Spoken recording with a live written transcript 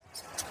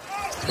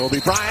Kobe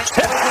Bryant,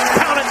 hit,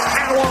 count it,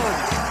 and one.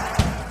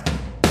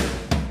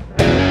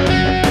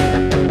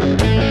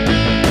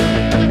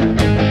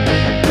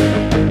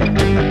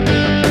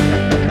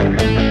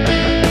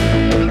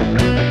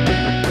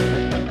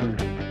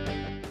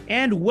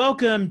 And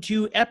welcome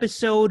to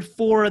episode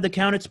 4 of the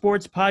Count It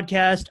Sports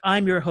podcast.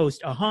 I'm your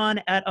host,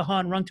 Ahan, at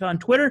Ahan Rungta on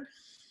Twitter.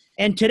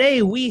 And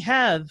today we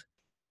have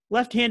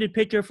left-handed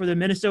pitcher for the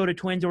Minnesota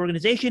Twins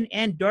organization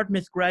and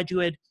Dartmouth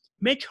graduate,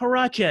 Mitch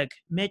Horacek.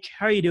 Mitch,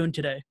 how are you doing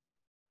today?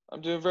 I'm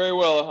doing very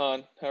well,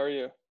 Ahan. How are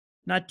you?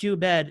 Not too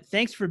bad.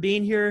 Thanks for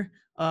being here.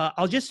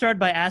 I'll just start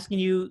by asking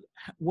you,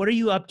 what are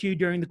you up to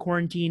during the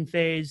quarantine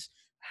phase?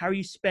 How are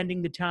you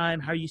spending the time?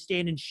 How are you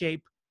staying in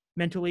shape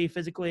mentally,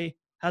 physically?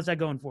 How's that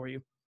going for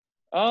you?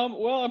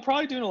 Well, I'm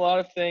probably doing a lot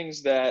of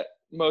things that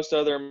most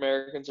other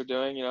Americans are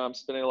doing. You know, I'm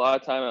spending a lot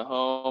of time at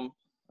home,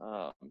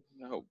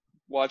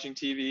 watching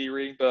TV,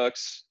 reading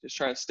books, just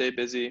trying to stay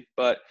busy.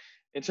 But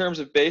in terms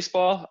of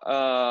baseball,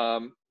 I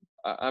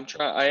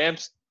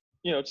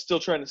am still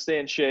trying to stay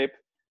in shape.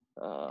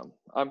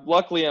 I'm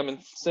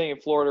staying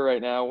in Florida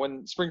right now.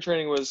 When spring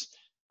training was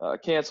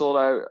canceled,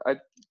 I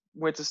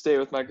went to stay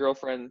with my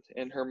girlfriend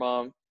and her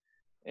mom,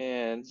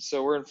 and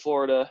so we're in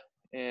Florida,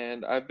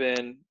 and I've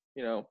been,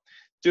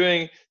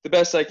 doing the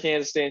best I can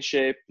to stay in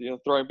shape,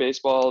 throwing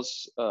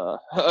baseballs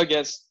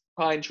against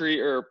palm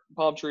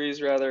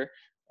trees rather,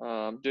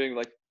 doing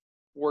like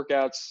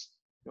workouts,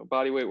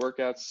 body weight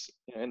workouts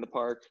in the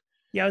park.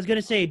 Yeah, I was going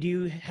to say, do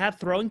you have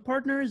throwing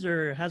partners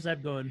or how's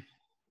that going?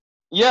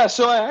 Yeah,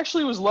 so I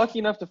actually was lucky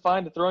enough to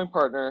find a throwing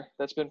partner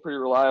that's been pretty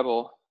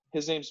reliable.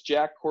 His name's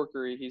Jack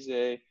Corkery. He's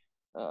a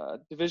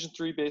Division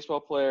III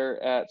baseball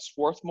player at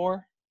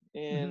Swarthmore I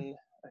think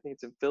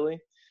it's in Philly.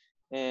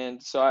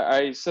 And so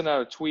I sent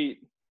out a tweet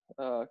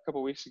a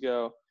couple weeks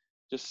ago,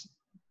 just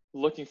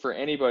looking for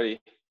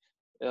anybody,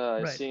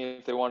 seeing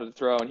if they wanted to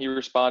throw, and he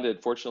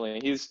responded. Fortunately,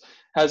 he's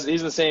in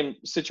the same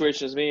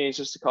situation as me. He's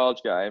just a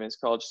college guy. I mean, his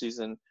college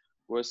season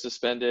was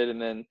suspended,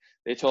 and then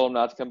they told him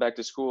not to come back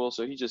to school,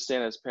 so he just stayed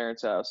at his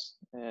parents' house.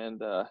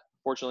 And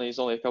fortunately, he's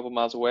only a couple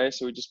miles away,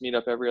 so we just meet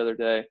up every other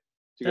day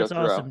to go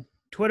throw. That's awesome.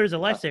 Twitter's a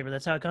lifesaver.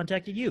 That's how I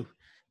contacted you.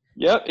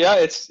 Yep, yeah,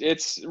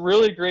 it's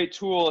really a great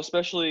tool,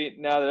 especially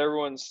now that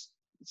everyone's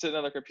sitting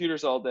on their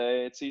computers all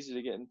day. It's easy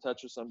to get in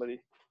touch with somebody.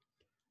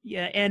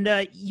 Yeah,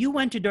 and you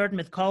went to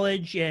Dartmouth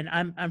College, and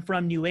I'm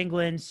from New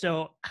England.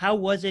 So how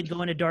was it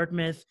going to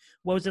Dartmouth?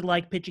 What was it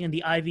like pitching in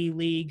the Ivy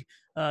League?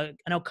 I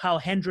know Kyle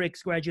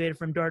Hendricks graduated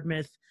from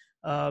Dartmouth,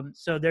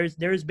 so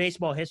there's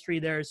baseball history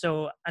there.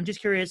 So I'm just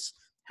curious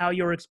how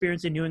your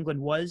experience in New England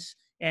was,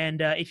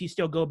 and if you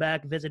still go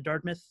back visit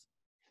Dartmouth.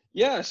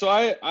 Yeah, so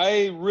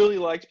I really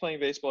liked playing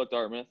baseball at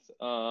Dartmouth.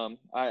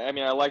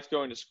 I liked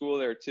going to school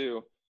there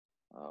too.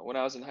 When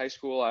I was in high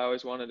school, I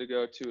always wanted to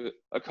go to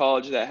a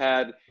college that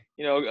had,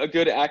 a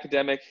good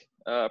academic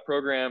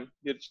program,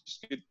 good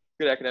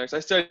academics. I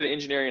studied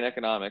engineering and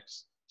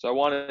economics, so I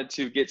wanted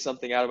to get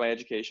something out of my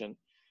education.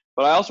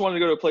 But I also wanted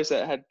to go to a place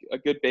that had a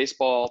good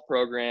baseball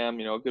program,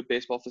 good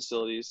baseball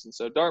facilities. And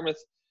so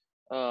Dartmouth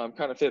kind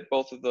of fit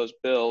both of those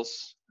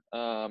bills.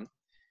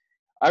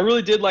 I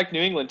really did like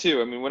New England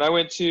too. I mean, when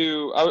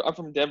I'm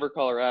from Denver,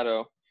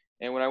 Colorado,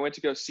 and when I went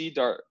to go see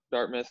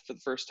Dartmouth for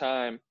the first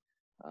time,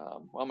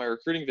 on my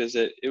recruiting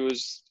visit, it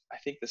was, I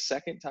think, the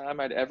second time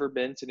I'd ever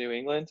been to New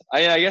England.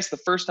 I guess the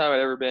first time I'd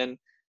ever been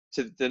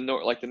to the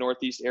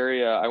Northeast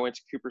area, I went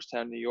to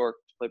Cooperstown, New York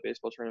to play a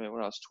baseball tournament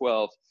when I was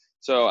 12.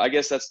 So I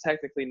guess that's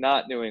technically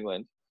not New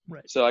England.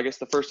 Right. So I guess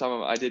the first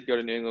time I did go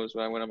to New England was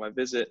when I went on my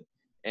visit.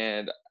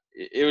 And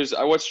it was,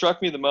 what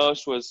struck me the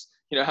most was,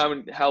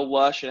 how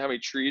lush and how many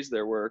trees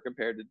there were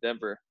compared to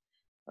Denver.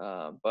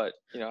 But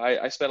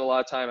I spent a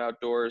lot of time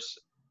outdoors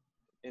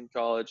in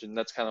college, and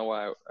that's kind of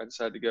why I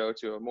decided to go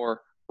to a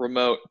more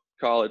remote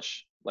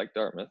college like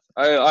Dartmouth.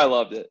 I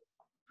loved it.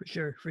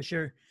 For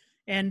sure.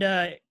 And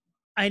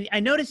I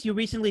noticed you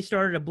recently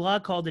started a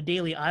blog called The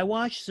Daily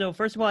Eyewash. So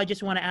first of all, I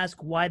just want to ask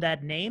why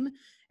that name,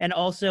 and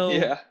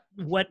also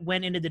what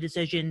went into the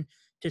decision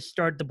to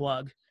start the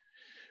blog.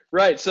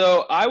 Right.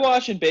 So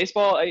eyewash in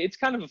baseball, it's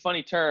kind of a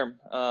funny term.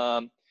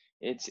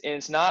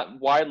 It's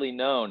not widely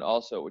known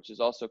also, which is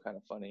also kind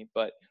of funny.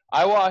 But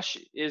eyewash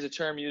is a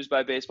term used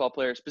by baseball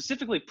players,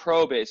 specifically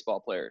pro baseball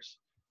players.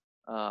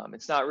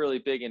 It's not really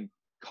big in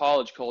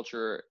college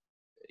culture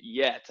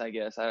yet, I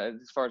guess,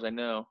 as far as I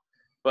know.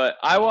 But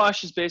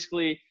eyewash is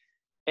basically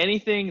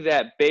anything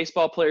that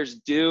baseball players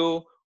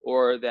do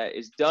or that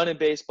is done in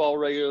baseball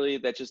regularly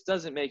that just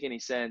doesn't make any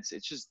sense.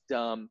 It's just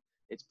dumb.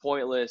 It's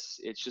pointless.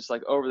 It's just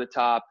like over the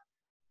top.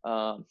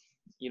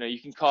 You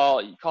can call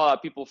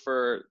out people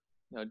for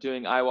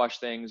doing eyewash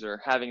things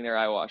or having their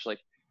eyewash. Like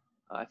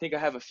I think I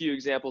have a few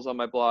examples on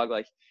my blog.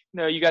 Like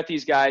you got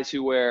these guys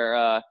who wear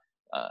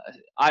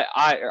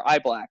eye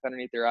black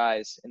underneath their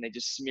eyes and they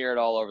just smear it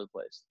all over the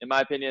place. In my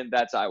opinion,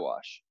 that's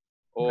eyewash.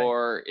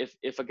 Or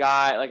if a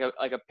guy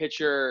like a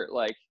pitcher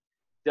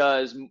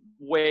does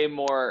way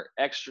more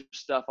extra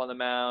stuff on the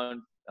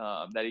mound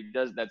that he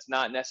does that's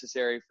not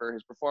necessary for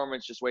his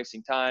performance, just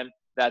wasting time,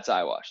 that's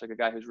eyewash. Like a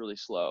guy who's really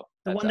slow.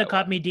 The That's one that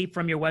caught eyewash. me deep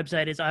from your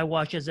website is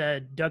eyewash as a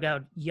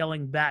dugout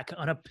yelling back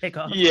on a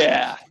pickoff.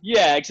 Yeah,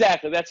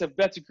 exactly. That's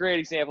a great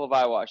example of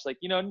eyewash. Like,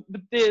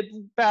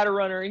 the batter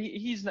runner,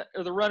 he's not,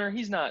 or the runner,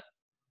 he's not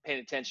paying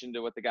attention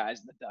to what the guys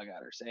in the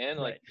dugout are saying.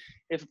 Right.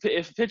 Like,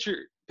 if a pitcher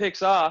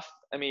picks off,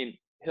 I mean,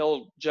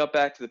 he'll jump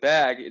back to the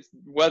bag. It's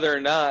whether or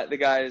not the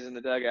guys in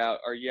the dugout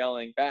are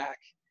yelling back.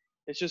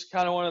 It's just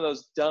kind of one of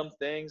those dumb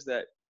things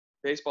that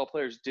baseball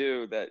players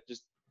do that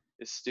just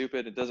is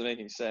stupid. It doesn't make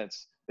any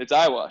sense. It's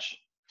eyewash.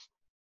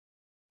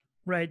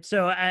 Right.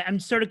 So I'm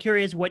sort of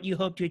curious what you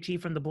hope to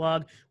achieve from the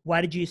blog.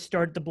 Why did you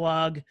start the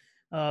blog?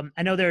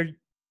 I know there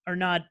are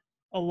not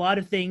a lot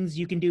of things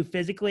you can do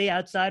physically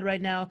outside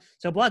right now.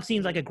 So a blog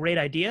seems like a great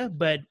idea,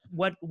 but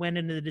what went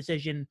into the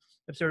decision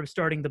of sort of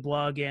starting the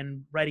blog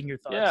and writing your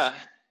thoughts?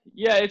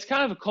 Yeah, it's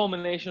kind of a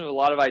culmination of a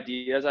lot of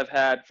ideas I've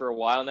had for a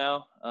while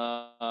now.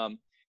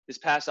 This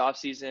past off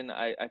season,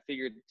 I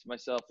figured to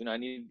myself, I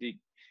needed to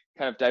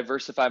kind of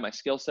diversify my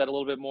skill set a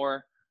little bit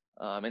more.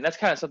 And that's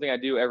kind of something I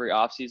do every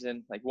off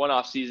season. Like one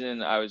off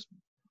season, I was,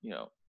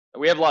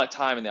 we have a lot of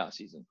time in the off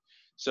season.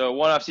 So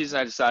one off season,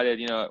 I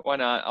decided, why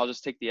not? I'll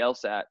just take the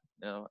LSAT.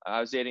 I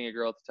was dating a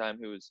girl at the time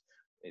who was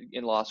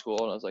in law school,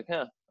 and I was like,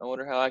 I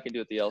wonder how I can do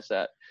it the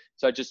LSAT.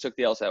 So I just took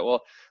the LSAT.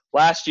 Well,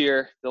 last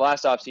year, the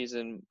last off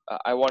season,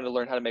 I wanted to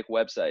learn how to make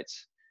websites.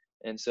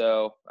 And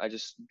so I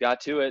just got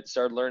to it,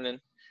 started learning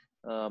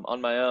on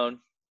my own,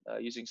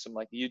 using some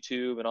like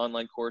YouTube and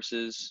online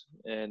courses.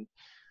 And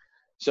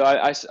so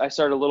I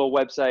started a little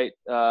website,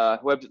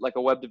 like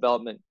a web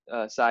development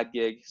side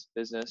gig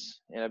business,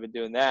 and I've been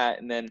doing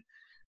that. And then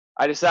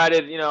I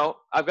decided,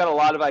 I've got a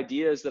lot of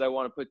ideas that I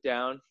want to put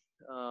down.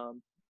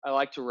 I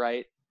like to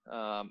write,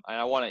 and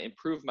I want to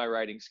improve my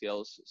writing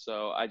skills.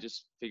 So I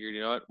just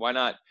figured, why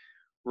not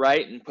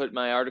write and put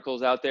my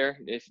articles out there?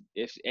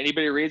 If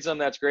anybody reads them,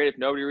 that's great. If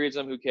nobody reads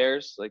them, who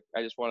cares? Like,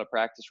 I just want to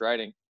practice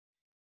writing.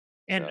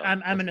 And So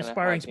I'm an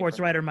aspiring sports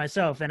writer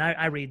myself, and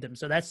I read them.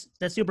 So that's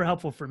super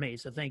helpful for me.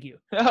 So thank you.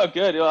 Oh,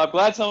 good. Well, I'm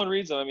glad someone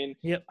reads them. I mean,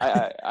 yep.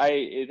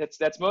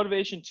 That's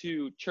motivation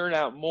to churn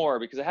out more,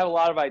 because I have a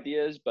lot of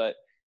ideas, but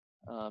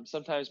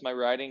sometimes my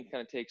writing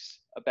kind of takes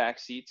a back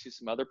seat to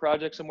some other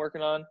projects I'm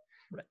working on.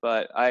 Right.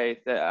 But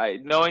I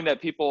knowing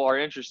that people are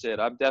interested,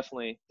 I'm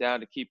definitely down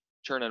to keep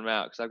churning them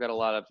out, because I've got a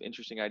lot of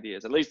interesting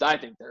ideas. At least I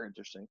think they're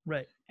interesting.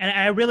 Right. And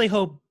I really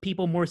hope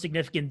people more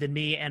significant than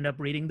me end up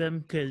reading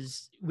them,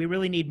 because we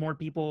really need more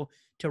people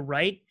to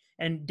write,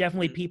 and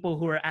definitely people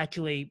who are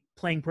actually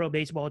playing pro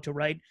baseball to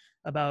write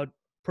about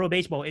pro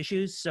baseball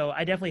issues. So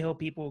I definitely hope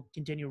people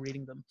continue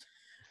reading them.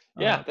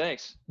 Yeah,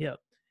 thanks. Yeah.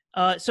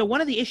 So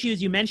one of the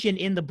issues you mentioned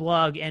in the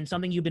blog, and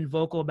something you've been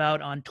vocal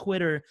about on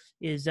Twitter,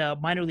 is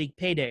minor league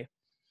payday.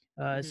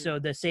 So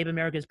the Save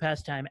America's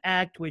Pastime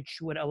Act, which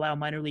would allow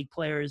minor league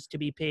players to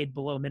be paid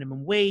below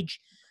minimum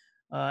wage.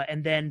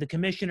 And then the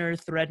commissioner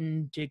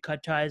threatened to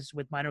cut ties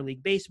with minor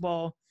league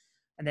baseball.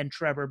 And then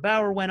Trevor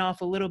Bauer went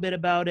off a little bit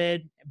about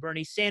it.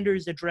 Bernie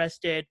Sanders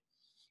addressed it.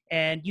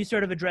 And you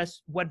sort of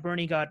addressed what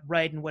Bernie got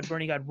right and what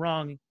Bernie got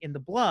wrong in the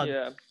blog.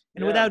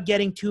 And without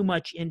getting too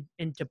much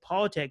into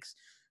politics,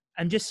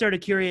 I'm just sort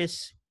of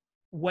curious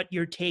what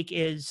your take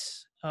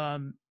is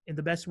in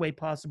the best way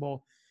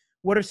possible.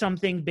 What are some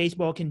things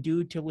baseball can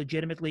do to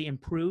legitimately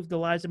improve the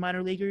lives of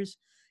minor leaguers?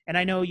 And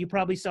I know you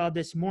probably saw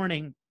this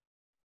morning,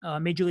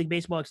 Major League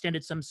Baseball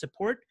extended some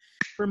support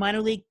for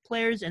minor league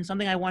players. And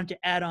something I wanted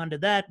to add on to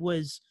that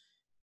was,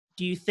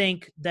 do you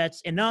think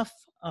that's enough?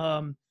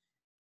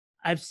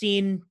 I've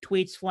seen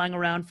tweets flying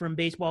around from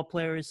baseball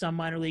players, some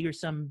minor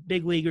leaguers, some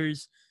big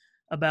leaguers,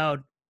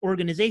 about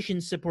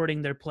organizations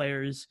supporting their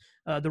players.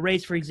 The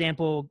Rays, for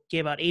example,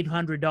 gave out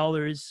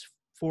 $800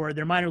 for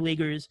their minor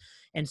leaguers,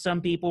 and some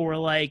people were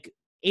like,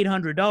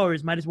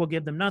 $800, might as well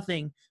give them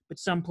nothing. But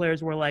some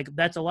players were like,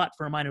 that's a lot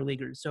for a minor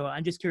leaguer. So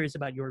I'm just curious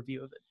about your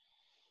view of it.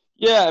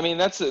 Yeah, I mean,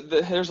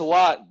 there's a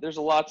lot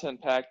to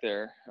unpack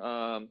there.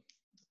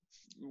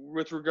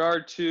 With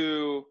regard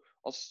to,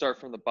 I'll start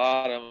from the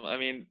bottom. I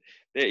mean,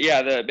 the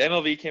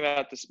MLB came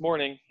out this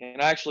morning,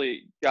 and I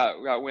actually got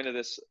wind of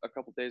this a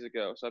couple days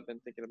ago, so I've been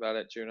thinking about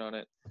it, chewing on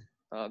it,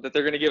 that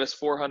they're going to give us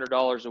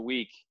 $400 a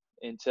week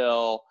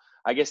until,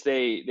 I guess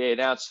they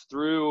announced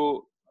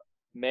through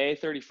May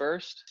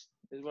 31st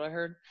is what I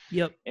heard.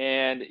 Yep.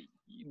 And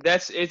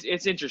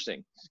it's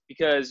interesting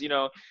because,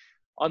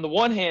 on the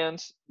one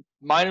hand,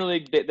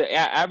 the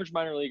average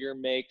minor leaguer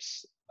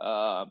makes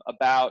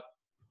about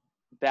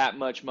that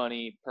much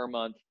money per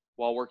month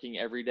while working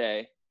every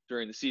day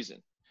during the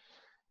season.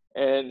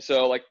 And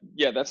so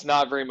that's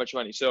not very much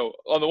money. So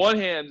on the one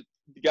hand,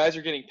 the guys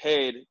are getting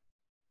paid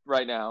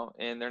right now,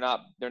 and they're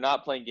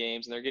not playing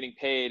games, and they're getting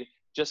paid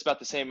just about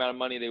the same amount of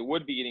money they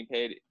would be getting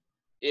paid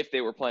if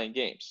they were playing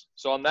games.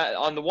 So on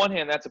the one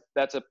hand,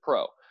 that's a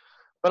pro.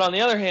 But on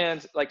the other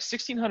hand,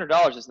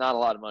 $1,600 is not a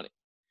lot of money.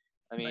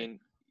 I mean,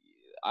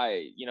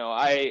 right.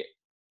 I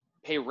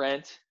pay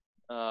rent.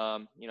 I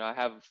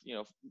have,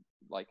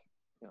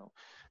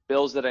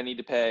 bills that I need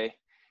to pay.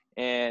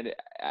 And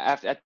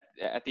at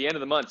the end of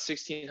the month,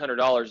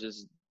 $1,600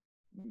 is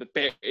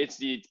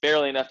it's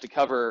barely enough to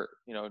cover,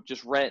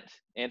 just rent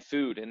and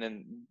food, and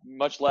then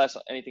much less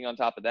anything on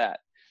top of that.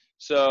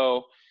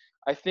 So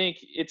I think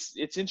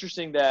it's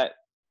interesting that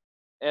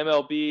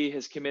MLB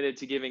has committed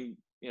to giving,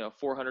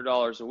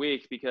 $400 a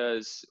week,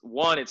 because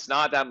one, it's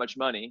not that much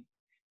money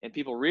and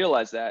people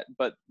realize that.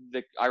 But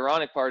the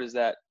ironic part is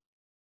that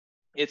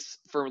it's,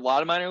 for a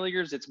lot of minor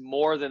leaguers, it's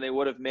more than they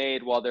would have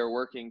made while they're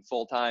working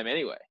full time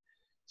anyway.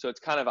 So it's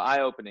kind of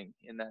eye-opening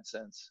in that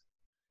sense.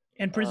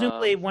 And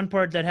presumably one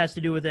part that has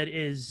to do with it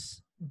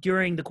is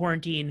during the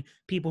quarantine,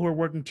 people who are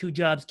working 2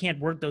 jobs can't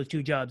work those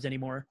 2 jobs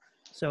anymore.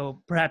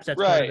 So perhaps that's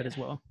part of it as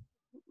well.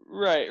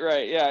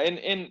 Right. Yeah.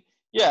 And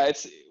yeah,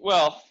 it's,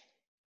 well,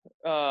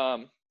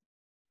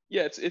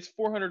 yeah, it's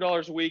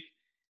 $400 a week,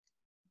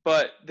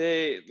 but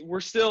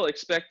we're still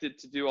expected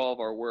to do all of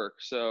our work.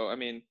 So, I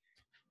mean,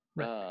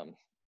 Right.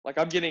 like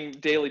I'm getting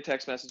daily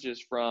text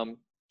messages from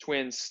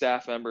Twins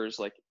staff members,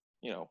 like,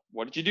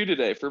 what did you do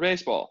today for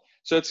baseball?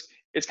 So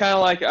it's kind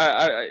of like,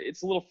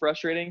 it's a little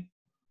frustrating,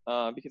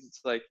 because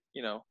it's like,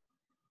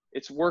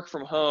 it's work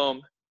from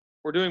home.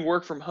 We're doing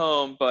work from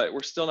home, but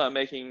we're still not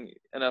making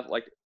enough,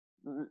 like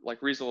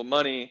reasonable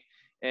money.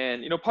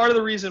 And, part of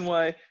the reason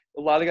why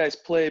a lot of guys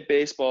play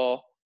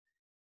baseball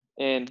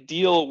and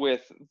deal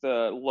with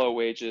the low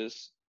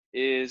wages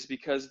is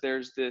because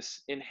there's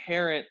this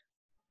inherent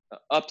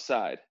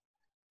upside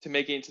to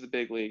making it to the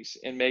big leagues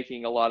and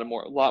making a lot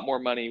more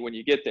money when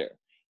you get there.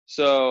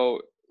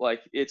 So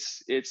like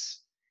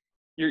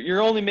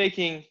you're only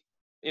making,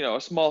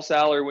 a small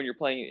salary when you're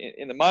playing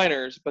in the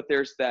minors, but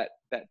there's that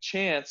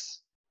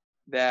chance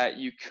that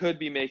you could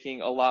be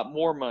making a lot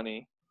more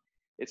money.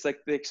 It's like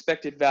the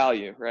expected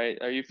value, right?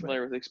 Are you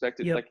familiar with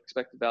expected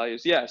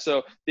values? Yeah.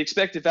 So the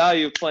expected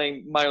value of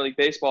playing minor league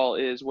baseball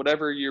is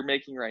whatever you're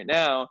making right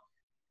now,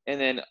 and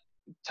then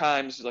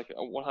times like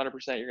 100%,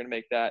 you're going to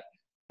make that.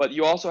 But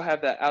you also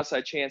have that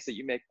outside chance that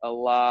you make a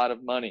lot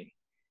of money.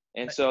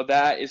 And so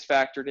that is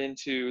factored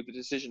into the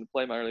decision to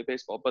play minor league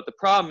baseball. But the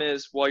problem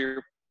is, while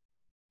you're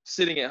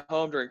sitting at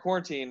home during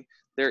quarantine,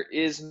 there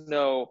is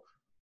no,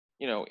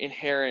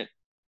 inherent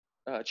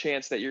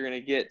chance that you're going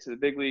to get to the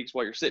big leagues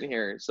while you're sitting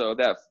here. So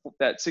that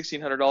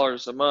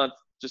 $1,600 a month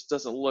just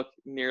doesn't look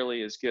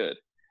nearly as good.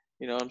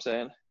 You know what I'm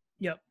saying?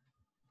 Yep.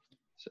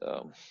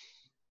 So.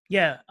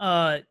 Yeah,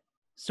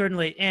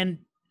 certainly. And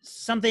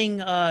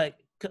something a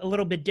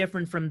little bit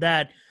different from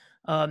that.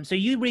 So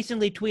you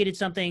recently tweeted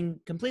something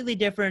completely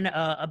different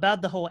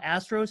about the whole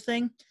Astros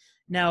thing.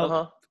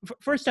 Now,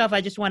 first off, I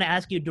just want to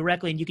ask you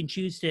directly, and you can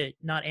choose to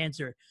not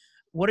answer.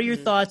 What are your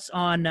thoughts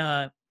on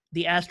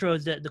the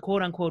Astros, the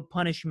quote-unquote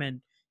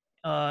punishment?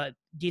 Do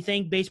you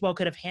think baseball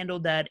could have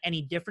handled that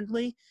any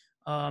differently?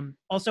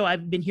 Also,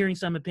 I've been hearing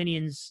some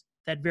opinions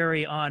that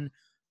vary on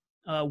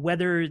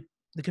whether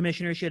the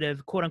commissioner should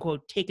have,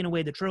 quote-unquote, taken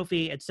away the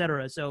trophy, et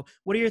cetera. So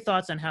what are your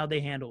thoughts on how they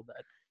handled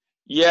that?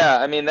 Yeah,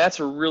 I mean, that's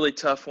a really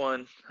tough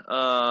one.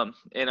 And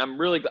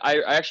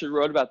I actually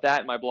wrote about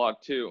that in my blog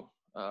too.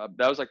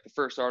 That was like the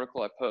first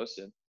article I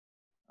posted.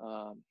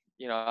 I'm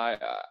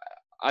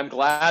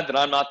glad that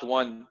I'm not the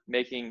one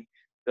making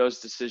those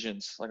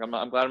decisions. Like I'm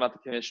glad I'm not the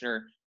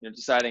commissioner,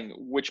 deciding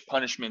which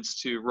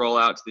punishments to roll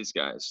out to these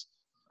guys.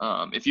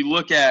 If you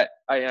look at,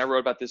 I wrote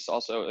about this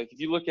also, like if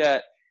you look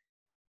at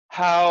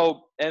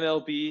how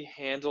MLB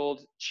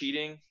handled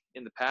cheating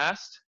in the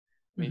past,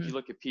 I mean, if you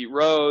look at Pete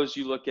Rose,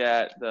 you look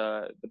at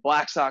the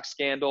Black Sox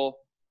scandal,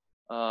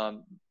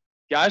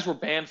 guys were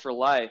banned for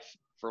life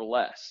for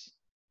less.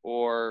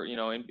 Or,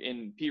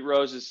 in Pete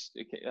Rose's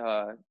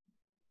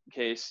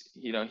case,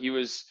 he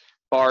was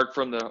barred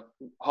from the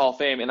Hall of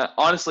Fame. And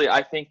honestly,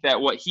 I think that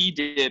what he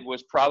did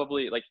was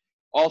probably, like,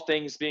 all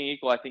things being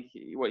equal, I think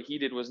what he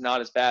did was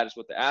not as bad as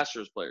what the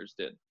Astros players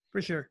did.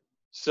 For sure.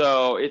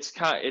 So it's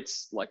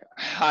like,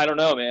 I don't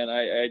know, man.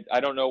 I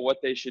don't know what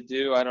they should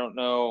do. I don't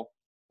know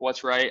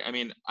what's right. I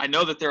mean, I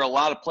know that there are a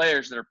lot of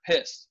players that are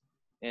pissed,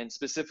 and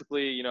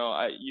specifically, you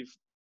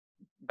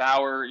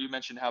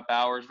mentioned how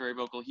Bauer is very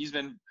vocal. He's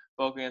been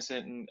vocal against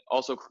it, and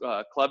also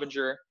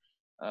Clevinger,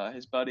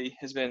 his buddy,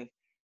 has been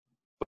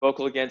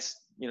vocal against,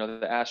 the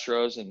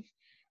Astros. And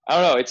I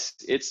don't know,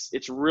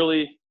 it's a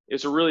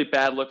really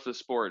bad look for the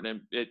sport, and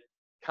it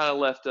kind of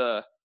left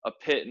a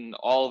pit in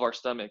all of our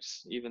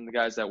stomachs, even the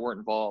guys that weren't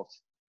involved.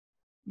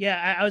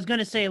 Yeah, I was going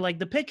to say, like,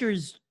 the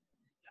pitchers,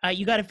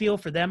 you got to feel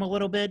for them a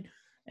little bit.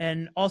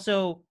 And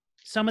also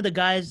some of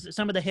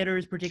the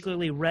hitters,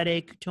 particularly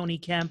Reddick, Tony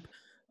Kemp,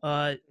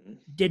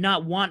 did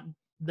not want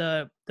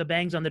the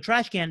bangs on the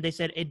trash can. They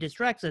said it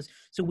distracts us,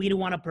 so we don't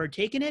want to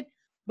partake in it.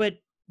 But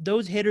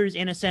those hitters,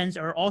 in a sense,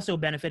 are also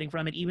benefiting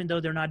from it, even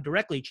though they're not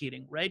directly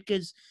cheating, right?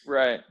 Because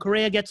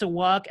Correa gets a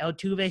walk,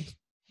 Altuve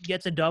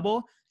gets a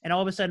double, and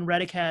all of a sudden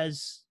Reddick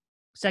has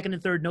second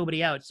and third,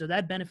 nobody out. So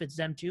that benefits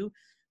them too.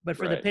 But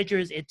for the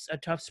pitchers, it's a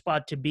tough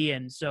spot to be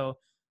in. So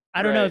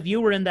I don't know, if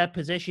you were in that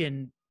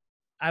position,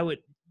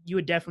 you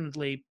would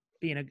definitely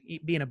be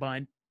in a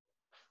bind.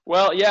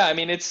 Well, yeah, I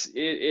mean, it's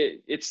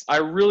I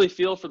really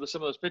feel for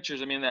some of those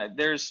pitchers. I mean, that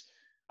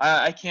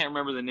I can't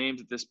remember the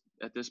names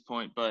at this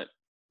point, but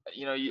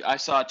I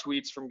saw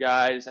tweets from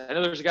guys. I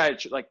know there's a guy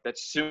like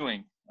that's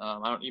suing.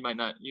 You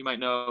might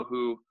know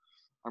who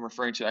I'm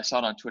referring to. I saw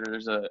it on Twitter.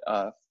 There's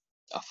a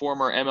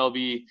former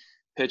MLB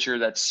pitcher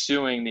that's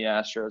suing the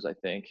Astros, I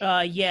think.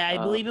 Yeah, I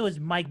believe it was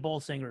Mike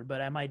Bolsinger,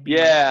 but I might be.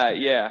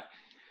 Yeah.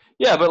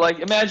 But like,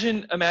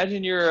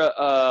 imagine you're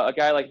a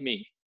guy like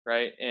me,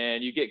 right?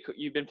 And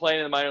you've been playing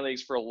in the minor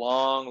leagues for a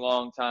long,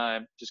 long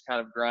time, just kind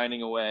of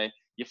grinding away.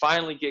 You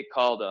finally get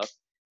called up,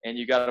 and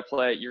you got to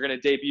play. You're going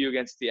to debut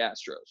against the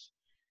Astros,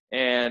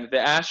 and the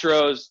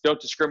Astros don't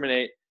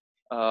discriminate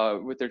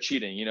with their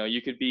cheating.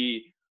 You could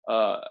be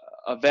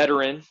a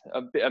veteran,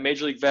 a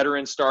major league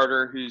veteran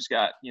starter who's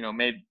got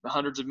made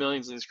hundreds of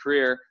millions in his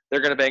career.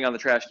 They're going to bang on the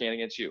trash can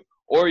against you,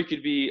 or you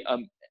could be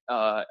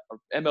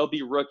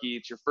MLB rookie.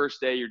 It's your first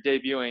day, you're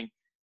debuting.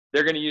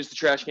 They're going to use the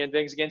trash can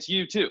things against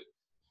you too.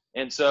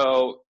 And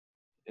so,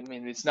 I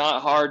mean, it's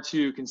not hard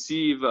to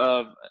conceive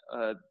of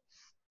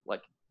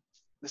like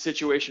the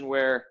situation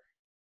where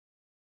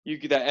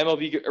that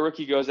MLB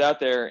rookie goes out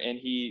there and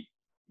he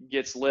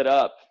gets lit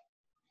up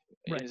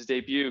in his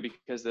debut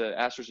because the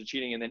Astros are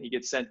cheating, and then he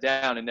gets sent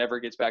down and never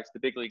gets back to the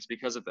big leagues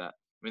because of that.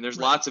 I mean, there's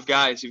lots of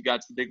guys who've got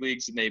to the big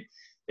leagues and they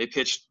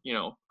pitched,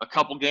 a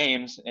couple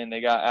games and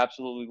they got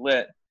absolutely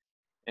lit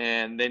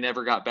and they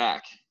never got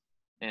back.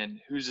 And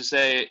who's to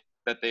say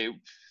that they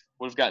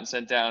would have gotten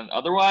sent down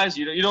otherwise?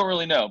 You don't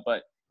really know,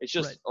 but it's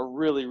just a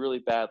really, really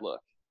bad look.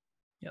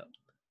 Yeah.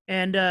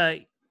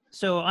 And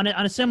so on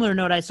a similar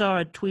note, I saw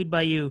a tweet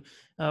by you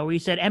where you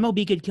said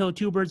MLB could kill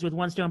two birds with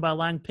one stone by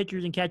allowing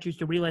pitchers and catchers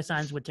to relay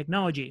signs with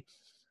technology.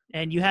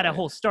 And you had a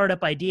whole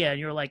startup idea, and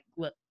you're like,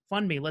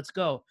 fund me, let's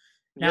go.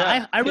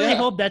 Now, I really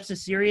hope that's a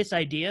serious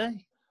idea.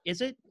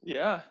 Is it?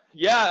 Yeah.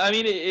 I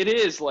mean, it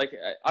is. Like,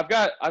 I've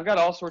got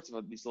all sorts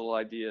of these little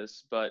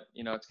ideas, but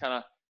it's kind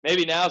of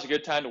maybe now is a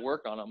good time to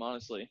work on them,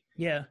 honestly.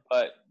 Yeah.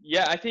 But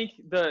yeah, I think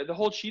the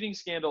whole cheating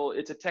scandal,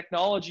 it's a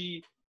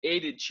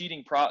technology-aided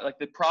cheating like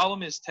the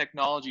problem is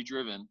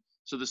technology-driven,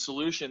 so the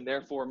solution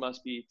therefore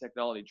must be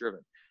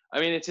technology-driven. I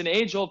mean, it's an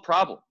age-old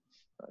problem,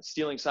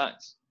 stealing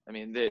signs. I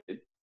mean,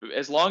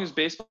 as long as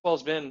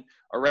baseball's been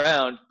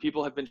around,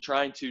 people have been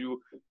trying to,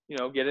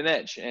 get an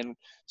edge, and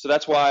so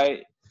that's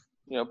why,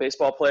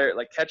 baseball player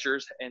like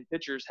catchers and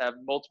pitchers have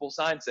multiple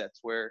sign sets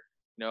where,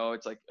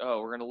 it's like,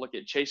 oh, we're going to look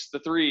at chase the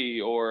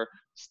 3 or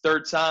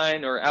third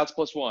sign or outs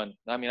 +1.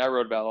 I mean, I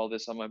wrote about all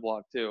this on my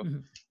blog too,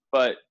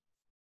 but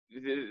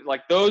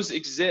like those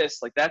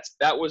exist. Like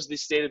that was the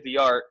state of the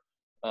art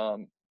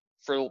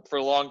for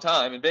a long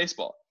time in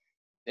baseball.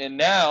 And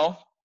now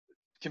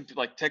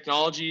like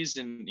technologies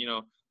and,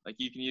 like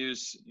you can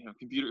use,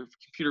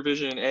 computer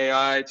vision,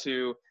 AI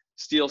to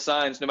steal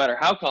signs no matter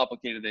how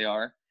complicated they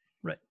are.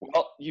 Right.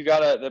 Well, you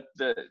gotta,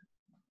 the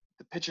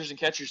pitchers and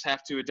catchers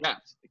have to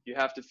adapt. You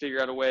have to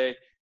figure out a way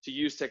to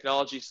use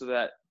technology so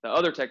that the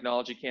other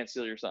technology can't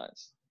steal your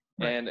signs.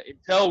 Right. And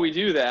until we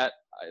do that,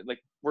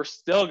 we're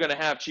still going to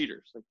have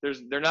cheaters. Like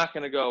they're not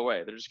going to go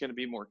away. They're just going to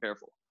be more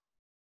careful.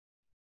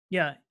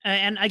 Yeah.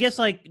 And I guess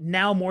like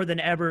now more than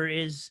ever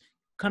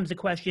comes the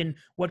question,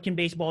 what can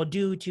baseball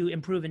do to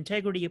improve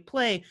integrity of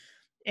play?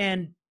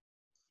 And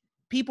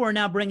people are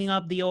now bringing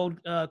up the old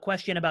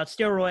question about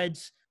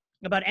steroids,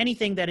 about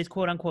anything that is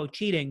quote unquote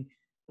cheating.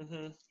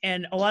 Mm-hmm.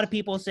 And a lot of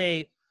people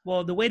say,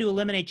 well, the way to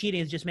eliminate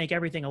cheating is just make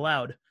everything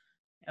allowed.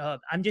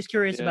 I'm just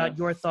curious about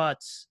your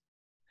thoughts.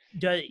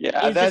 Is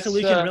the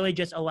solution really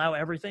just allow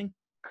everything?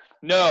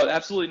 No,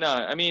 absolutely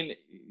not. I mean,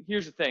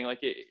 here's the thing.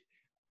 Like,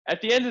 at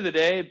the end of the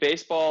day,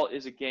 baseball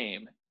is a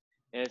game,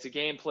 and it's a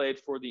game played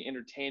for the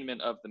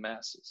entertainment of the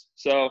masses.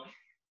 So,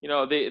 you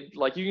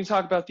can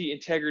talk about the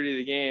integrity of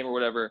the game or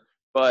whatever,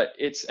 but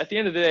it's at the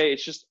end of the day,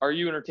 it's just, are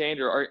you entertained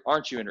or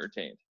aren't you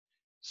entertained?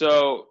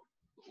 So,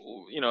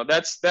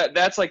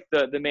 that's like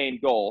the main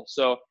goal.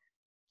 So,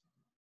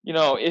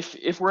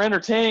 if we're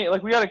entertaining,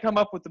 like we got to come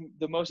up with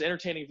the most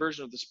entertaining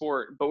version of the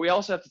sport, but we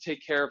also have to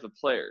take care of the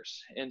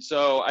players. And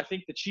so I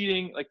think the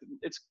cheating, like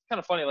it's kind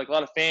of funny, like a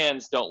lot of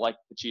fans don't like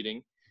the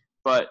cheating,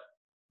 but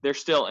they're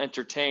still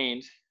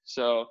entertained.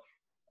 So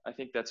I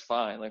think that's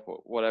fine. Like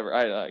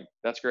whatever,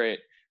 that's great.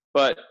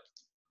 But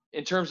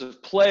in terms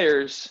of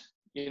players,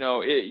 you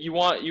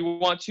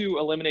want to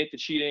eliminate the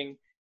cheating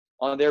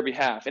on their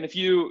behalf. And if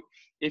you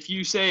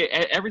say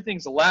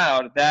everything's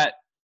allowed, that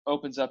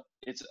opens up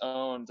its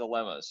own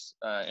dilemmas.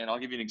 And I'll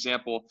give you an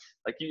example.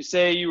 Like you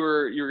say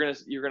you're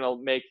gonna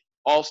make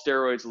all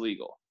steroids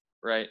illegal,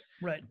 right?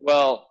 Right.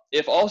 Well,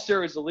 if all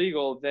steroids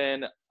illegal,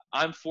 then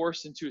I'm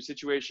forced into a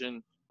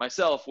situation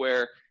myself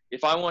where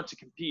if I want to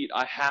compete,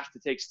 I have to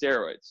take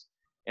steroids.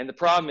 And the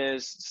problem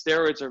is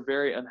steroids are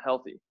very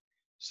unhealthy.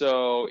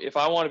 So if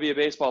I want to be a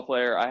baseball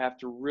player, I have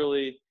to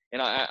really,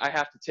 and I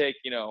have to take,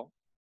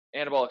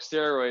 anabolic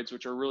steroids,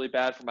 which are really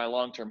bad for my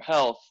long-term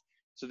health.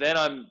 So then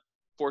I'm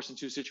forced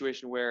into a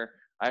situation where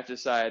I have to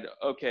decide,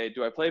 okay,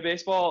 do I play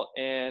baseball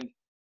and,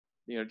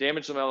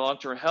 damage my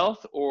long-term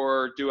health,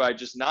 or do I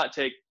just not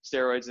take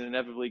steroids and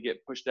inevitably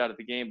get pushed out of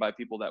the game by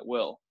people that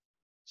will?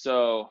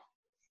 So,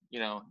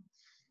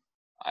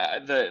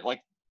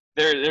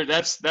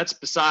 that's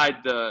beside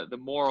the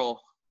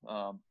moral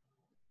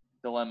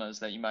dilemmas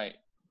that you might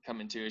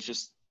come into. It's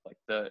just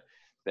like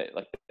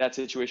that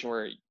situation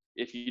where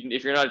if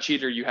you're not a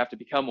cheater, you have to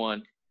become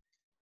one,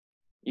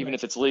 even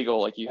if it's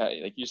legal. Like you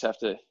just have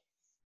to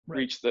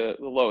reach the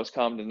lowest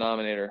common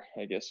denominator,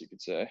 I guess you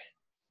could say.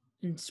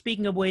 And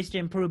speaking of ways to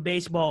improve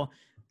baseball,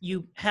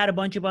 you had a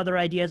bunch of other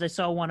ideas. I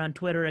saw one on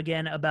Twitter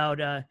again about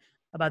the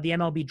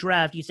MLB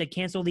draft. You said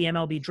cancel the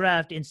MLB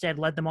draft, instead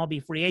let them all be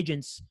free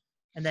agents,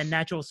 and then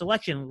natural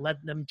selection,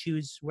 let them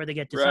choose where they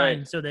get to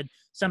sign, so that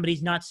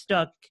somebody's not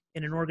stuck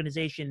in an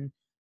organization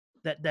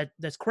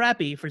that's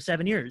crappy for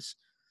 7 years.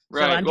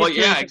 Right. So well,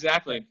 yeah,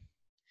 exactly.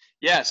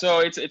 Yeah. So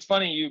it's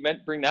funny you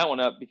bring that one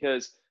up,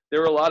 because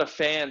there were a lot of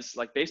fans,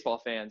 like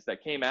baseball fans,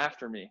 that came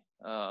after me.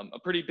 A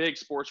pretty big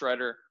sports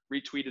writer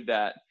retweeted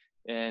that,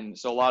 and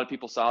so a lot of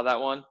people saw that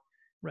one.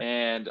 Right.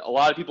 And a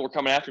lot of people were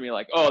coming after me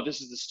like, "Oh,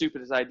 this is the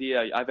stupidest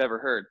idea I've ever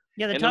heard."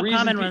 Yeah, the top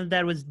comment on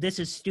that was, "This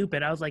is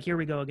stupid." I was like, "Here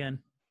we go again."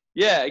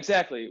 Yeah,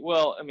 exactly.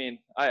 Well, I mean,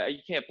 you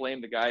can't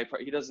blame the guy.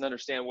 He doesn't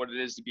understand what it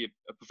is to be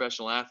a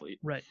professional athlete.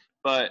 Right.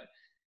 But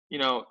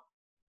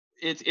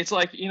it's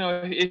like,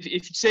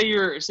 if say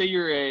you're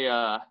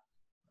a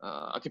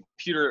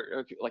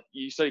computer, like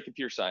you study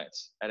computer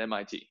science at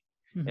MIT,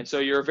 and so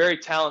you're a very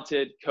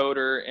talented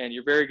coder and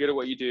you're very good at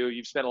what you do.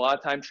 You've spent a lot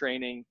of time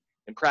training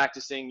and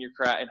practicing your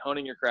craft and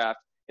honing your craft,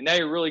 and now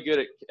you're really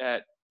good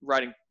at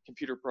writing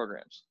computer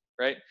programs,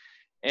 right?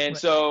 And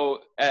so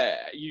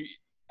you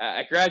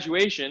at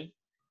graduation,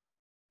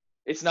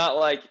 it's not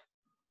like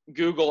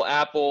Google,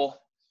 Apple,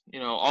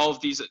 all of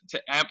these,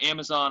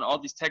 Amazon, all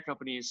these tech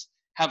companies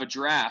have a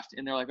draft,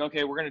 and they're like,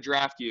 okay, we're going to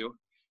draft you,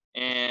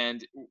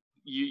 and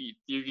you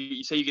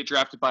say you get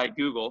drafted by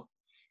Google,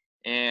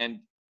 and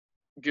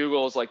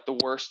Google is like the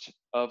worst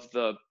of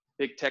the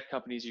big tech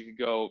companies you could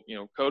go,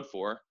 code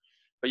for,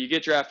 but you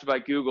get drafted by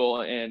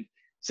Google, and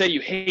say you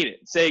hate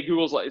it. Say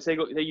Google's like, say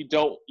you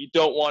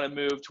don't want to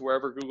move to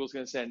wherever Google's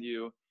going to send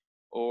you,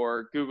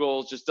 or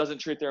Google just doesn't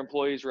treat their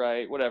employees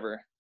right,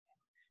 whatever.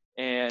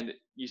 And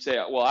you say,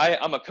 well,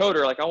 I'm a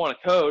coder, like I want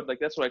to code, like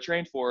that's what I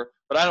trained for,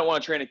 but I don't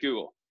want to train at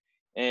Google.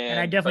 And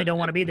I definitely don't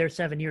want to be there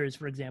 7 years,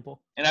 for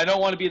example. And I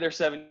don't want to be there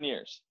 7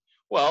 years.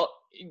 Well,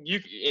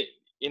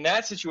 in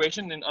that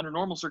situation, and under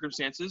normal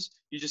circumstances,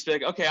 you just be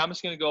like, okay, I'm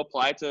just going to go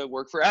apply to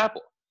work for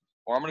Apple,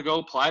 or I'm going to go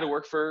apply to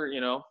work for,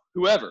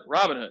 whoever,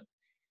 Robinhood.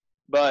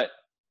 But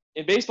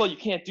in baseball, you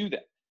can't do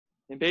that.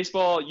 In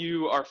baseball,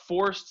 you are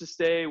forced to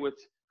stay with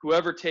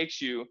whoever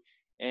takes you,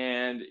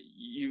 and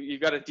you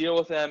got to deal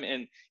with them.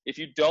 And if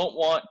you don't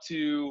want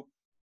to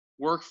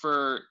work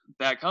for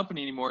that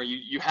company anymore,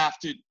 you have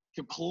to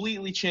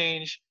completely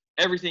change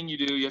everything you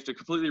do. You have to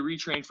completely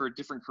retrain for a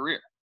different career.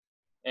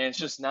 And it's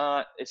just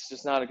not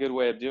a good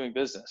way of doing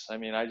business. I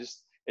mean,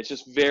 it's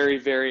just very,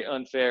 very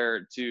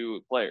unfair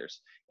to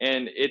players.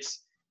 And it's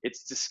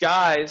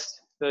disguised,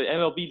 the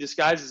MLB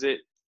disguises it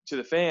to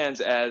the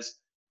fans as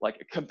like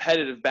a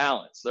competitive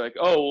balance. They're like,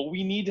 oh, well,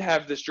 we need to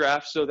have this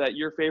draft so that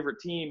your favorite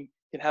team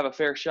can have a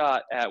fair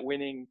shot at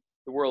winning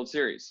the World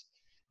Series,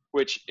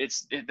 which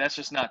that's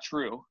just not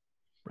true.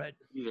 Right.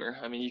 Either.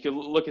 I mean, you can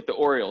look at the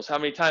Orioles. How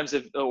many times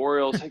have the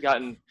Orioles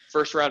gotten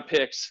first round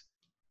picks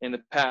in the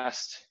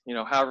past,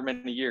 however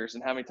many years,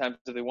 and how many times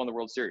have they won the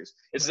World Series?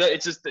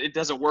 It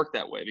doesn't work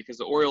that way, because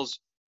the Orioles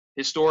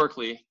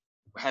historically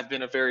have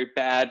been a very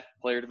bad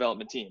player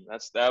development team.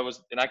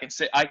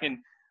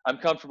 I'm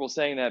comfortable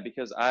saying that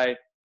because I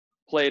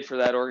played for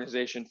that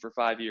organization for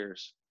 5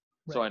 years.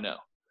 Right. So I know.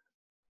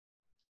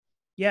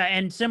 Yeah,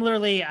 and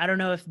similarly, I don't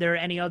know if there are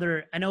any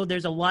other – I know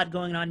there's a lot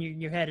going on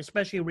in your head,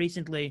 especially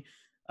recently,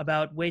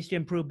 about ways to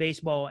improve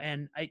baseball.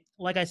 And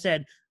like I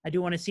said, I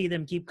do want to see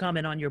them keep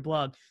coming on your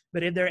blog.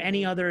 But if there are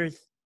any other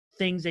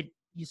things that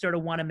you sort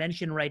of want to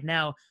mention right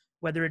now,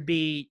 whether it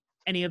be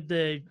any of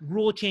the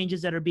rule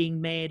changes that are being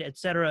made, et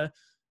cetera,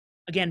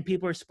 again,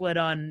 people are split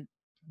on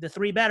the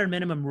 3-batter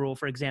minimum rule,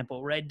 for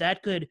example, right?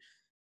 That could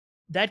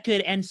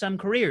end some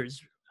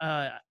careers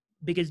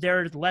because there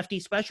are lefty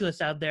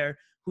specialists out there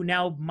who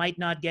now might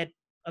not get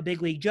a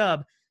big league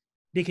job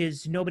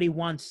because nobody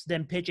wants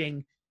them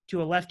pitching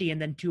to a lefty and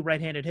then 2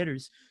 right-handed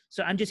hitters.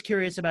 So I'm just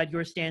curious about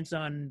your stance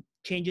on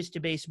changes to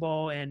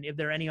baseball and if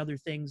there are any other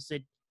things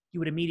that you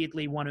would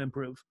immediately want to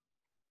improve.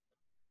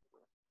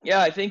 Yeah,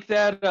 I think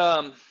that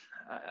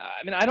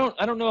I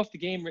don't know if the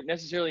game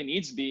necessarily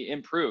needs to be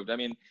improved. I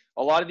mean,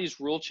 a lot of these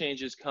rule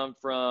changes come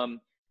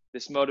from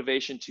this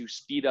motivation to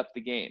speed up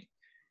the game.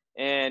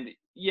 And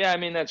yeah, I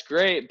mean, that's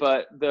great,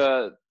 but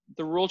the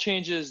rule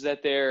changes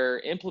that they're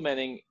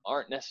implementing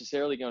aren't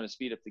necessarily going to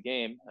speed up the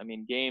game. I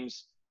mean,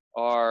 games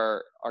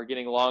are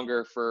getting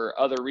longer for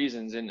other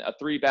reasons, and a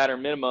 3-batter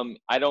minimum,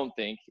 I don't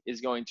think,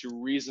 is going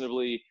to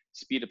reasonably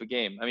speed up a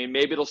game. I mean,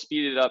 maybe it'll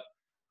speed it up,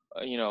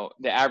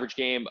 the average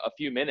game a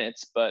few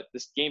minutes, but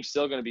this game's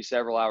still going to be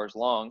several hours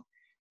long.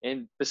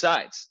 And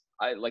besides,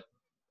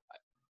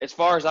 as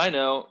far as I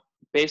know,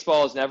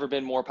 baseball has never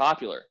been more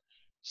popular.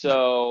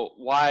 So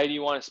why do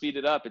you want to speed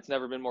it up? It's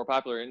never been more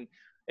popular. And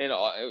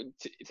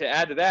to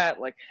add to that,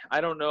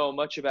 I don't know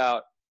much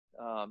about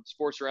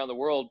sports around the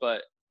world,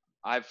 but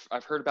I've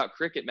heard about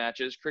cricket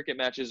matches. Cricket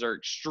matches are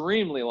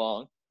extremely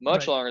long.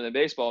 Right. longer than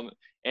baseball.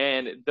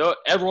 And though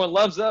everyone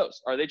loves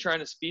those, are they trying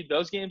to speed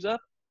those games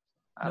up?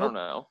 I don't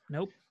know.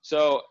 Nope.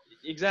 So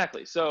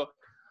exactly. So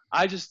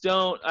I just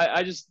don't.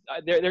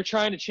 They're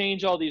trying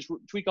to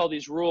tweak all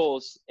these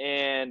rules,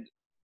 and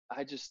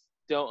I just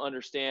don't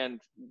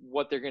understand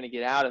what they're going to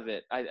get out of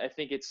it. I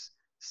think it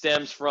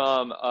stems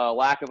from a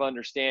lack of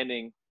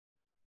understanding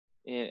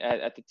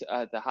at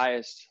the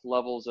highest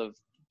levels of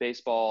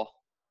baseball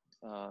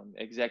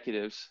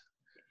executives.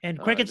 And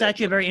cricket's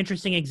actually a very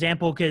interesting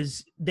example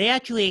because they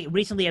actually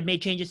recently have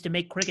made changes to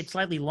make cricket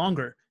slightly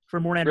longer for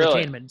more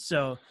entertainment.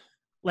 So,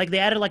 like, they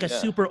added like a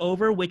super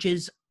over, which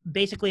is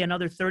basically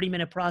another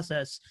 30-minute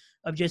process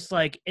of just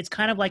like, it's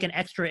kind of like an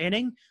extra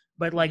inning,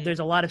 but like there's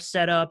a lot of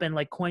setup and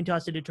like coin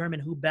toss to determine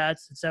who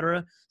bats,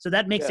 etc. So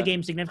that makes the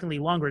game significantly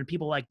longer, and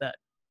people like that.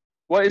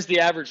 What is the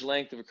average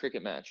length of a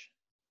cricket match?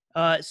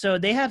 So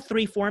they have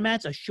 3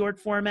 formats: a short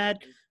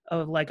format,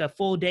 of like a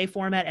full day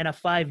format, and a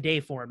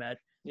 5-day format.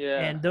 Yeah.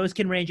 And those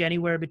can range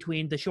anywhere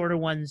between, the shorter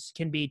ones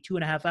can be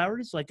 2.5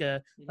 hours, like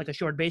a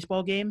short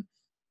baseball game.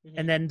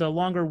 And then the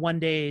longer 1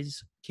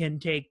 days can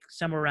take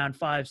somewhere around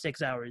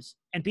 5-6 hours,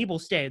 and people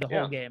stay the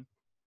whole game.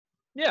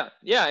 Yeah.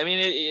 I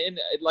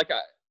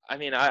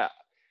mean,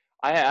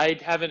 I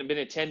haven't been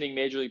attending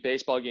Major League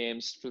Baseball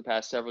games for the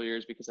past several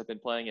years because I've been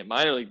playing at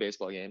minor league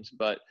baseball games.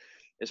 But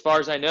as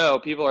far as I know,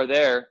 people are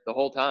there the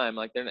whole time.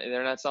 Like they're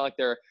not. It's not like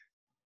they're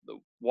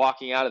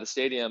walking out of the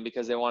stadium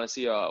because they want to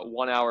see a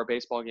 1-hour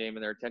baseball game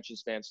and their attention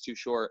span's too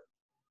short.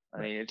 I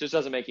mean, it just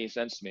doesn't make any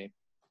sense to me.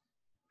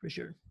 For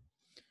sure.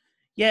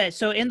 Yeah,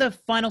 so in the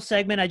final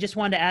segment, I just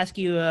wanted to ask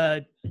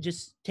you,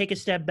 just take a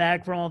step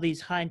back from all these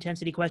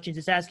high-intensity questions.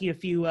 Just ask you a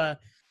few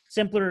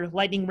simpler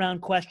lightning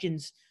round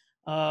questions.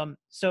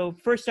 So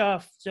first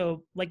off,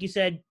 so like you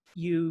said,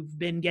 you've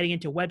been getting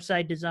into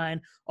website design,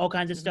 all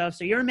kinds of stuff.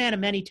 So you're a man of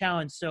many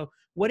talents. So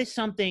what is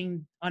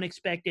something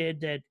unexpected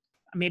that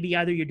maybe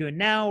either you're doing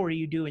now or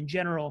you do in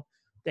general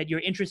that you're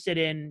interested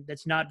in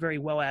that's not very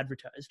well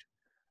advertised?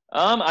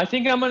 I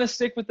think I'm going to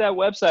stick with that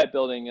website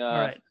building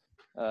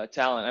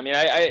talent. I mean,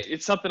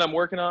 it's something I'm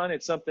working on.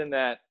 It's something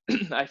that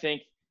I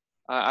think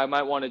I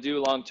might want to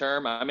do long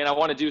term. I mean, I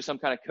want to do some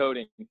kind of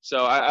coding.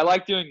 So I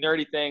like doing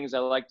nerdy things. I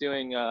like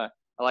doing I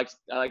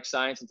like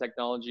science and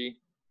technology,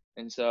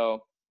 and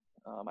so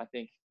I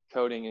think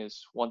coding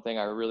is one thing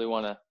I really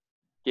want to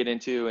get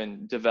into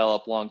and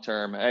develop long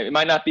term. It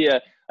might not be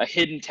a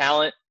hidden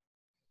talent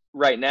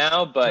right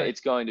now, but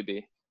it's going to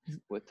be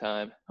with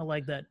time. I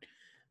like that.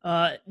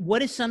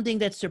 What is something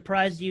that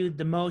surprised you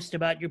the most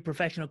about your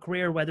professional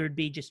career, whether it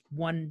be just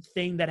one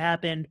thing that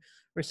happened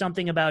or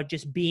something about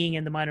just being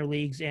in the minor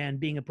leagues and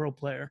being a pro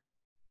player?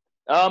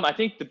 I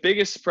think the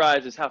biggest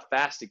surprise is how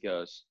fast it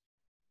goes.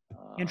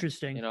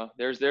 Interesting. You know,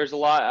 there's a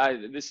lot.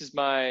 This is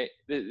my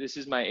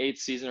 8th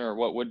season, or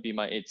what would be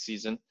my 8th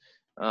season.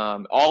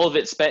 All of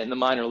it spent in the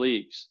minor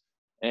leagues.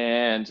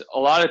 And a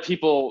lot of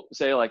people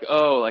say like,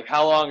 oh, like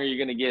how long are you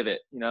going to give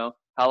it? You know,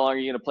 how long are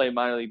you going to play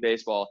minor league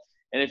baseball?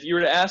 And if you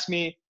were to ask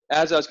me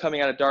as I was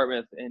coming out of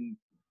Dartmouth, and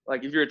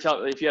like if you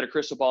had a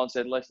crystal ball and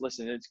said,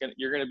 listen,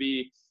 you're going to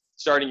be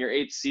starting your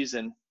 8th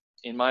season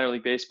in minor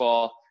league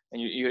baseball,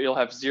 and you'll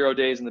have 0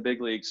 days in the big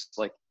leagues.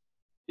 Like,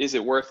 is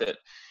it worth it?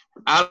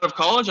 Out of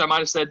college, I might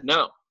have said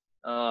no.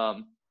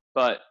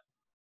 But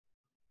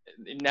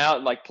now,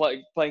 like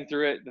playing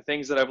through it, the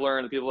things that I've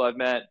learned, the people I've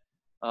met,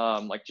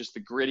 like just the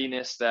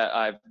grittiness that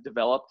I've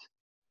developed,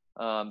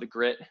 the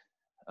grit,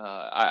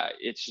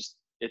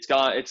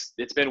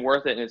 it's been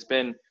worth it,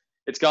 and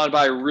it's gone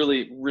by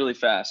really, really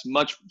fast,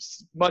 much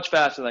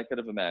faster than I could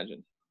have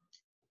imagined.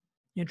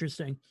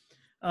 Interesting.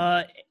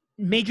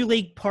 Major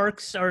league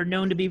parks are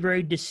known to be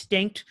very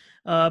distinct,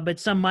 but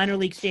some minor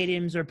league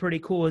stadiums are pretty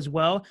cool as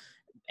well,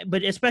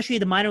 but especially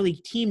the minor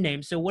league team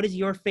name. So what is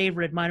your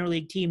favorite minor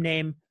league team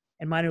name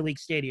and minor league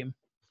stadium?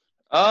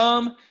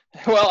 Well,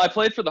 I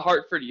played for the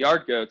Hartford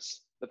Yard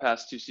Goats the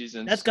past 2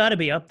 seasons. That's got to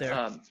be up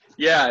there.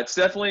 Yeah, it's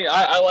definitely,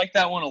 I like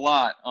that one a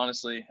lot,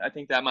 honestly. I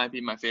think that might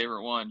be my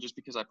favorite one just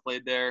because I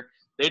played there.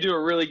 They do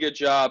a really good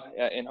job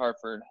in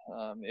Hartford.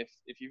 If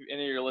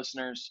any of your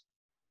listeners,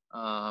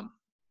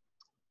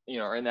 you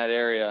know, are in that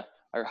area,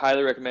 I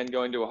highly recommend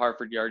going to a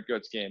Hartford Yard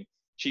Goats game.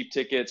 Cheap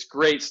tickets,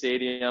 great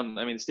stadium.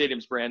 I mean, the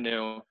stadium's brand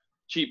new.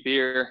 Cheap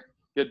beer,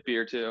 good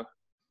beer too.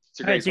 It's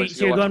a great place to go.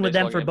 So you're going with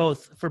them game.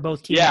 for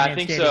both teams. Yeah, I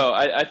think so.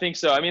 I think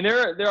so. I mean,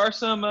 there are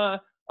some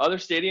other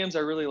stadiums I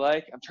really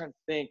like. I'm trying to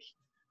think.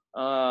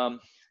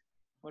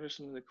 What are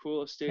some of the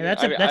coolest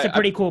stadiums? Yeah, that's a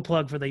pretty cool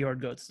plug for the Yard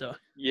Goats, though.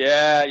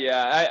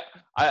 Yeah.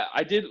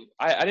 I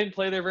didn't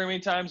play there very many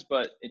times,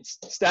 but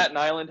Staten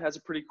Island has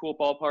a pretty cool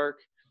ballpark.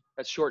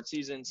 That's short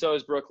season. So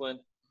is Brooklyn.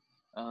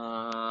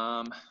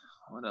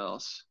 What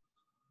else?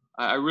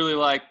 I really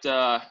liked.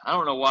 I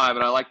don't know why,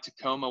 but I like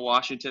Tacoma,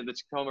 Washington. The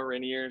Tacoma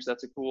Rainiers.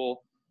 That's a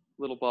cool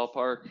little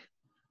ballpark.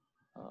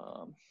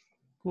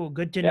 Cool.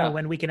 Good to know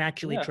when we can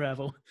actually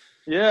travel.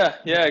 Yeah,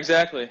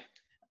 exactly.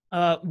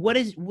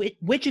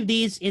 Which of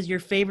these is your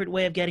favorite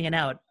way of getting an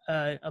out?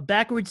 A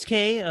backwards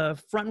K, a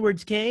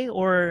frontwards K,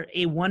 or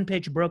a one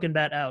pitch broken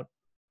bat out?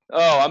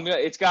 Oh,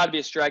 it's got to be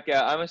a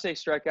strikeout. I'm gonna say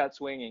strikeout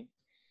swinging.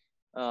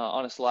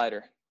 on a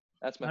slider.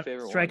 That's my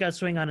favorite one. Strikeout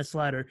swing on a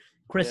slider.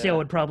 Chris Sale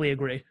would probably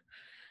agree.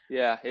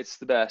 Yeah, it's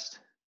the best.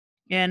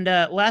 And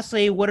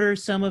lastly, what are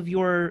some of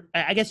your,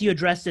 I guess you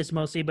addressed this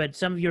mostly, but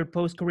some of your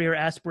post-career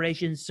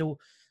aspirations? So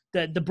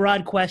the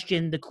broad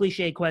question, the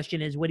cliche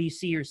question is, what do you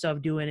see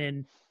yourself doing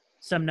in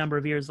some number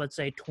of years, let's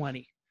say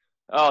 20?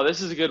 Oh,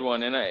 this is a good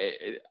one. And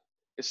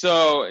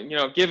so, you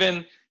know,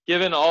 given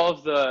all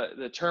of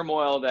the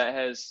turmoil that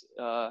has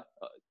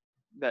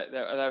that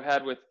I've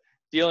had with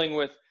dealing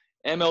with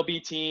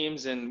MLB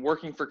teams and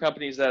working for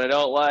companies that I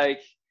don't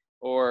like,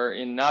 or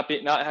in not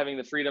having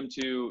the freedom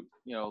to,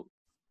 you know,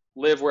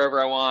 live wherever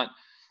I want,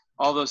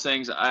 all those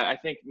things, I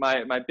think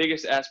my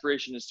biggest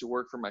aspiration is to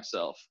work for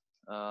myself.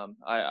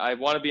 I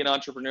want to be an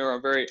entrepreneur.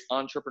 I'm very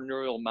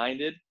entrepreneurial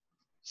minded.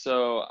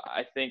 So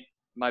I think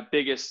my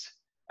biggest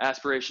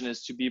aspiration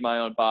is to be my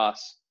own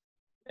boss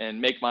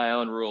and make my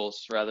own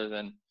rules rather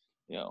than,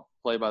 you know,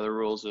 play by the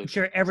rules of. I'm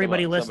sure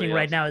everybody listening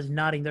right now is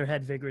nodding their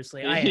head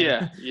vigorously.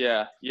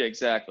 Yeah,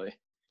 exactly.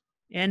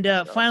 And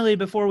finally,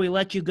 before we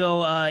let you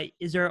go,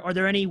 are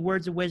there any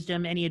words of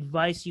wisdom, any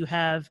advice you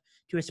have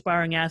to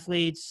aspiring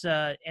athletes,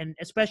 and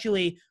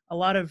especially a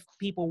lot of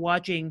people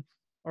watching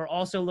are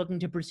also looking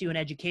to pursue an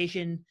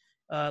education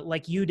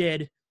like you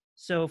did.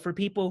 So for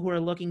people who are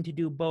looking to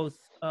do both,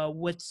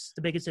 what's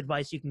the biggest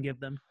advice you can give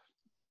them?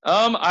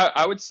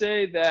 I would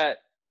say that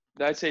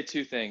I'd say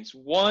two things.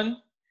 One,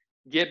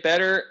 get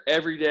better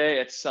every day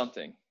at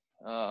something.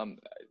 One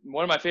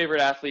of my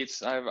favorite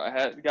athletes,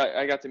 I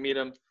got to meet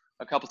him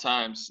a couple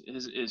times,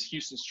 is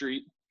Houston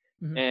Street.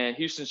 Mm-hmm. And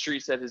Houston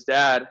Street said his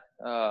dad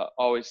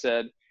always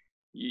said,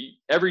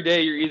 every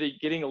day you're either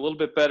getting a little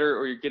bit better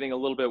or you're getting a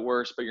little bit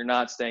worse, but you're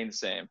not staying the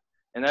same.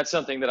 And that's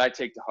something that I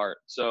take to heart.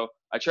 So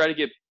I try to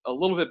get a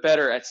little bit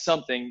better at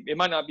something. It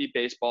might not be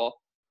baseball,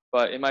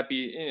 but it might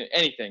be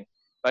anything.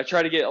 But I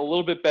try to get a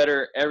little bit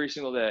better every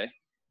single day.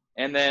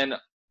 And then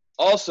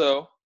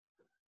also,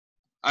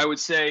 I would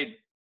say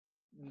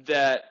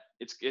that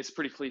it's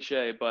pretty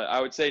cliche, but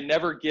I would say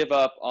never give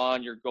up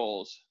on your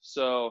goals.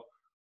 So,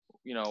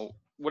 you know,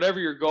 whatever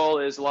your goal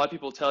is, a lot of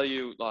people tell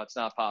you, oh, it's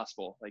not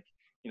possible. Like,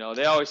 you know,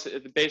 they always say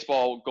the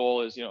baseball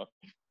goal is, you know,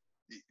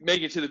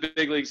 making it to the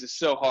big leagues is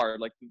so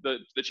hard. Like the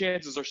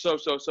chances are so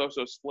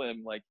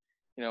slim. Like,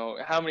 you know,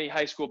 how many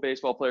high school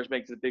baseball players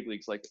make it to the big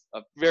leagues? Like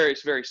a very,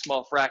 very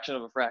small fraction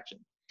of a fraction.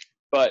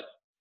 But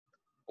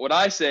what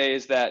I say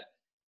is that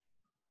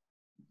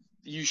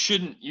you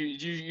shouldn't.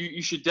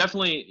 You should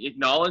definitely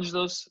acknowledge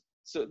those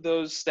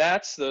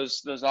stats,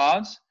 those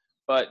odds,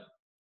 but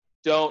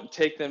don't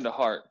take them to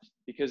heart.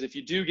 Because if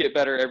you do get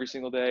better every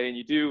single day and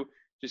you do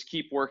just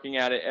keep working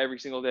at it every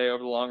single day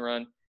over the long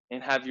run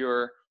and have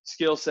your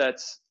skill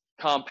sets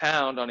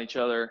compound on each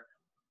other,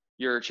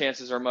 your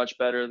chances are much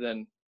better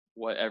than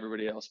what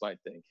everybody else might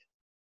think.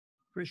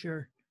 For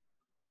sure.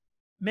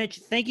 Mitch,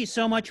 thank you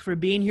so much for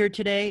being here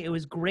today. It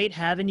was great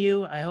having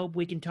you. I hope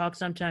we can talk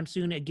sometime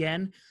soon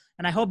again.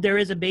 And I hope there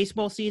is a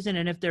baseball season.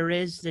 And if there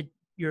is, that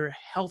you're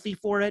healthy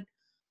for it.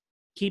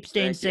 Keep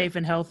staying safe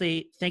and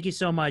healthy. Thank you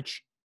so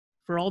much.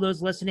 For all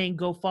those listening,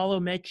 go follow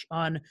Mitch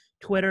on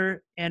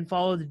Twitter and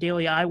follow the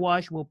Daily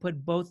Eyewash. We'll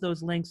put both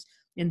those links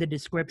in the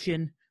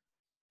description.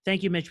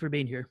 Thank you, Mitch, for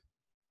being here.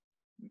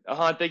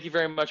 Ahan, thank you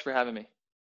very much for having me.